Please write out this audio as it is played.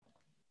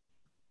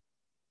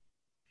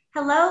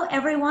Hello,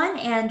 everyone,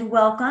 and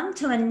welcome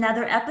to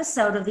another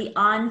episode of the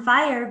On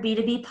Fire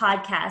B2B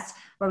podcast,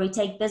 where we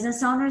take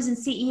business owners and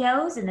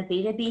CEOs in the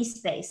B2B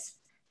space.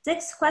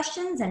 6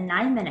 questions in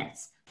 9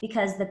 minutes,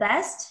 because the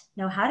best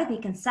know how to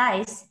be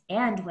concise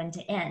and when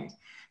to end.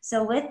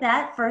 So with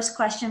that, first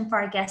question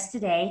for our guest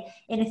today,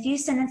 in a few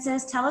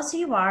sentences, tell us who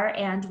you are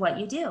and what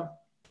you do.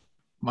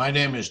 My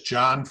name is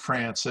John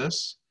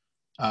Francis.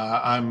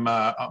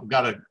 I've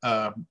got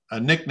a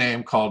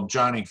nickname called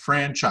Johnny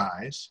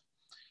Franchise.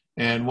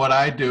 And what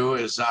I do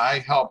is I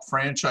help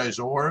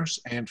franchisors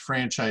and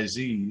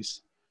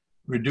franchisees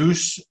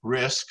reduce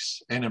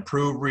risks and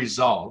improve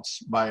results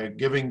by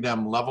giving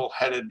them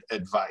level-headed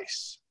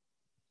advice.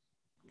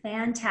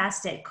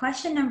 Fantastic.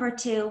 Question number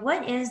 2,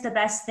 what is the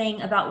best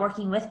thing about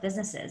working with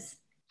businesses?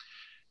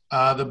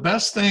 The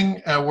best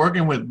thing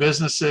working with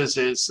businesses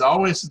is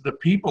always the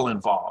people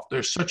involved.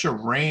 There's such a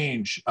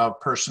range of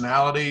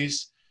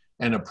personalities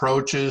and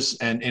approaches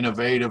and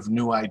innovative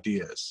new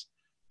ideas.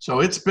 So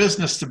it's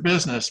business to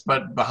business,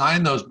 but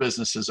behind those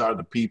businesses are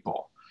the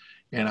people.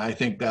 And I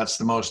think that's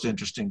the most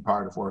interesting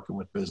part of working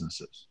with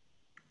businesses.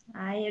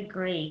 I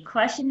agree.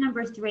 Question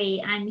number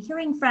 3, I'm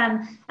hearing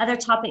from other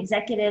top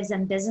executives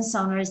and business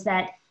owners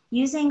that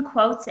using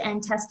quotes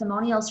and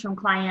testimonials from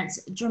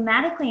clients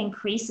dramatically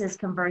increases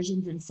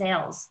conversions and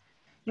sales.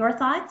 Your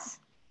thoughts?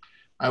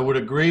 I would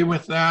agree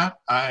with that.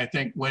 I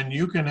think when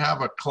you can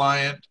have a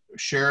client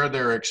share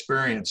their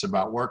experience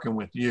about working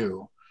with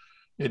you,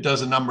 it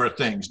does a number of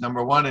things.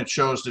 Number one, it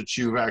shows that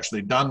you've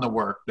actually done the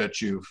work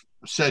that you've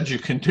said you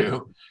can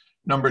do.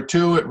 Number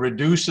 2, it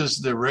reduces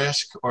the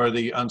risk or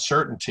the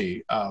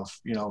uncertainty of,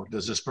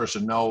 does this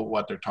person know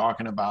what they're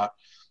talking about?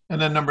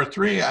 And then number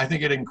 3, I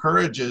think it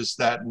encourages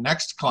that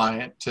next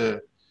client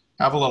to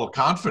have a little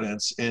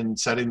confidence in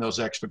setting those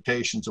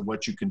expectations of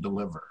what you can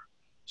deliver.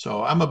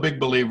 So I'm a big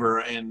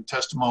believer in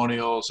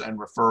testimonials and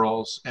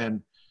referrals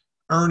and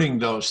earning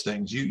those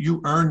things.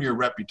 You earn your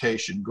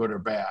reputation, good or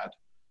bad.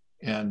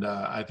 And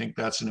I think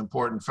that's an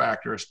important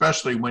factor,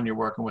 especially when you're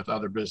working with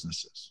other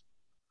businesses.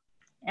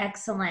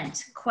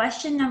 Excellent.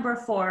 Question number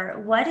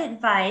 4, what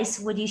advice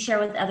would you share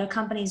with other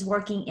companies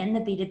working in the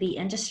B2B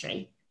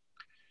industry?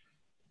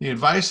 The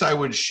advice I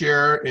would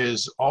share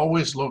is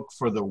always look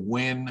for the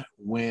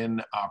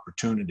win-win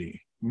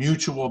opportunity,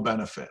 mutual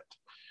benefit.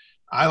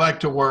 I like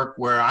to work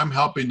where I'm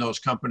helping those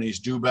companies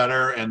do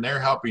better and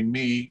they're helping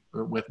me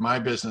with my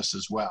business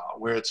as well,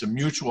 where it's a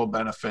mutual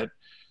benefit.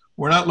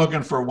 We're not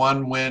looking for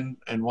one win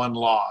and one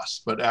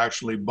loss, but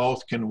actually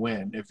both can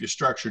win if you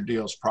structure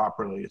deals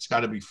properly. It's got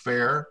to be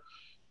fair.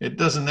 It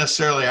doesn't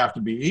necessarily have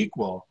to be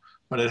equal,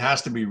 but it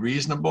has to be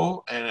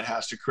reasonable and it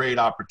has to create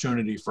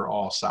opportunity for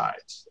all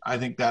sides. I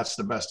think that's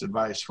the best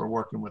advice for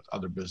working with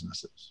other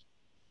businesses.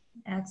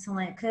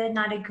 Excellent. Could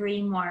not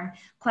agree more.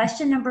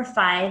 Question number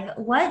 5,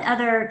 what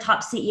other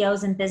top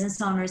CEOs and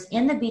business owners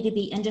in the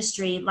B2B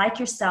industry, like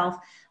yourself,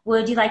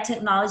 would you like to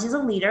acknowledge as a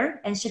leader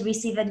and should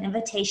receive an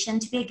invitation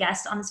to be a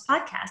guest on this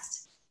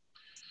podcast?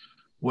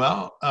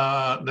 Well,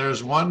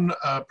 there's one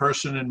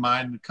person in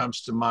mind that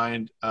comes to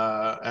mind,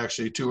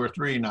 actually 2 or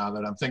 3 now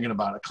that I'm thinking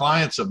about it,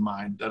 clients of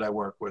mine that I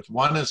work with.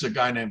 One is a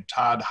guy named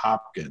Todd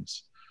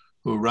Hopkins,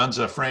 who runs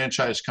a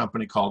franchise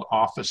company called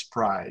Office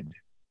Pride,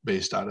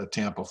 based out of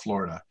Tampa,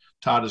 Florida.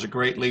 Todd is a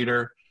great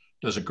leader,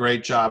 does a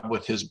great job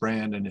with his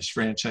brand and his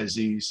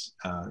franchisees,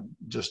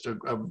 just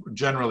a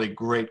generally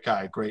great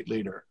guy, great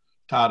leader.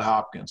 Todd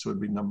Hopkins would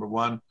be number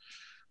 1.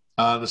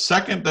 The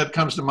second that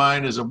comes to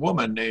mind is a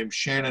woman named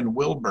Shannon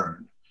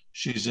Wilburn.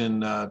 She's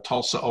in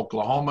Tulsa,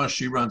 Oklahoma.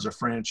 She runs a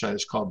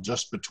franchise called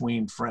Just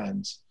Between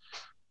Friends.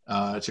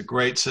 It's a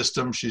great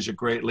system. She's a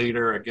great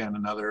leader. Again,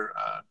 another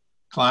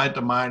client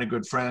of mine, a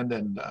good friend,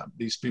 and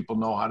these people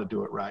know how to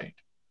do it right.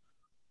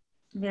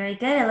 Very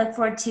good. I look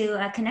forward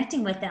to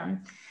connecting with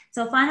them.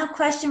 So final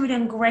question, we're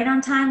doing great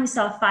on time. We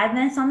still have 5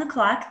 minutes on the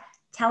clock.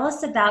 Tell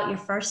us about your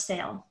first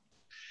sale.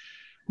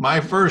 My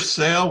first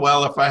sale,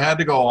 well, if I had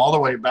to go all the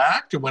way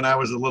back to when I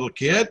was a little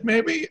kid,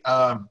 maybe,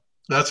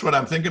 that's what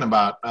I'm thinking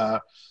about.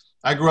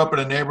 I grew up in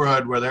a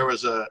neighborhood where there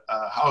was a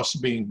house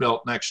being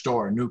built next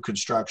door, new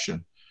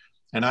construction.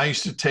 And I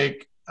used to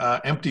take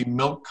empty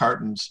milk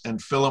cartons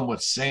and fill them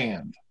with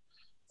sand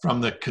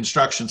from the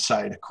construction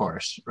site, of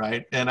course,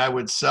 right? And I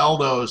would sell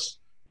those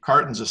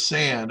cartons of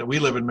sand. We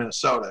live in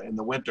Minnesota in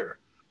the winter.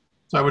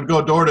 So I would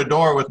go door to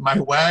door with my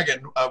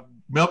wagon of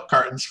milk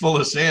cartons full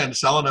of sand,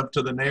 selling them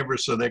to the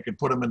neighbors so they could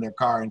put them in their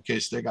car in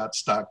case they got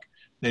stuck.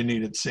 They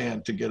needed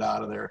sand to get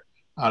out of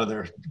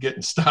their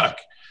getting stuck.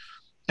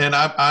 And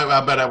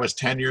I bet I was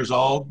 10 years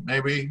old,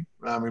 maybe.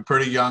 I'm a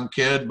pretty young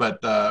kid,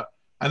 but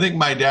I think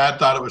my dad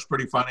thought it was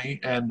pretty funny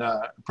and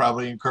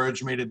probably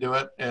encouraged me to do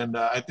it. And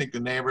I think the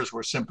neighbors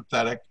were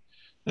sympathetic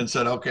and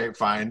said, okay,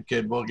 fine,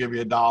 kid, we'll give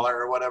you $1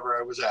 or whatever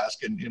I was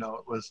asking. It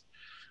was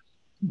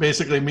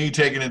basically me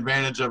taking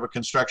advantage of a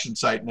construction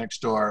site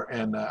next door.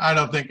 And I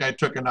don't think I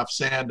took enough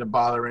sand to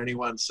bother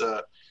anyone's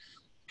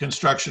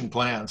construction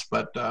plans,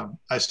 but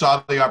I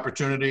saw the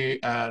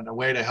opportunity and a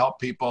way to help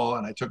people,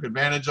 and I took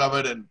advantage of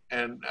it.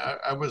 And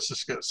I was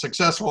a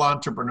successful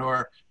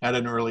entrepreneur at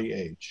an early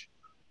age.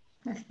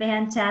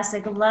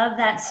 Fantastic. Love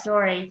that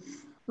story.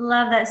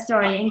 Love that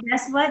story. And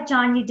guess what,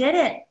 John? You did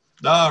it.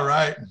 All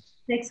right.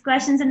 6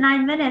 questions in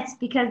 9 minutes,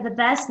 because the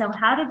best know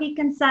how to be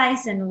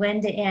concise and when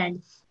to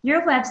end.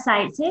 Your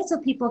website, say it so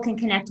people can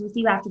connect with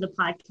you after the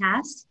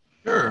podcast.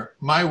 Sure.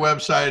 My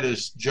website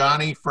is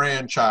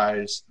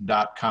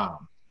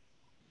johnnyfranchise.com.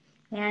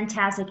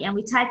 Fantastic. And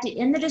we typed it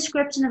in the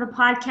description of the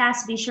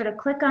podcast. Be sure to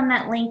click on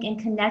that link and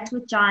connect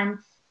with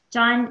John.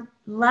 John,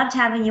 loved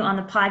having you on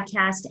the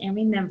podcast. And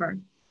remember,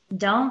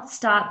 don't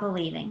stop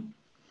believing.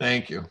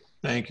 Thank you.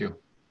 Thank you.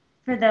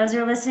 For those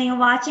who are listening and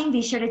watching,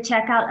 be sure to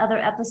check out other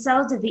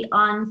episodes of the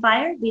On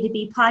Fire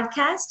B2B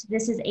podcast.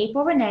 This is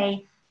April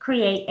Renee.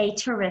 Create a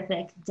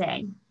terrific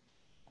day.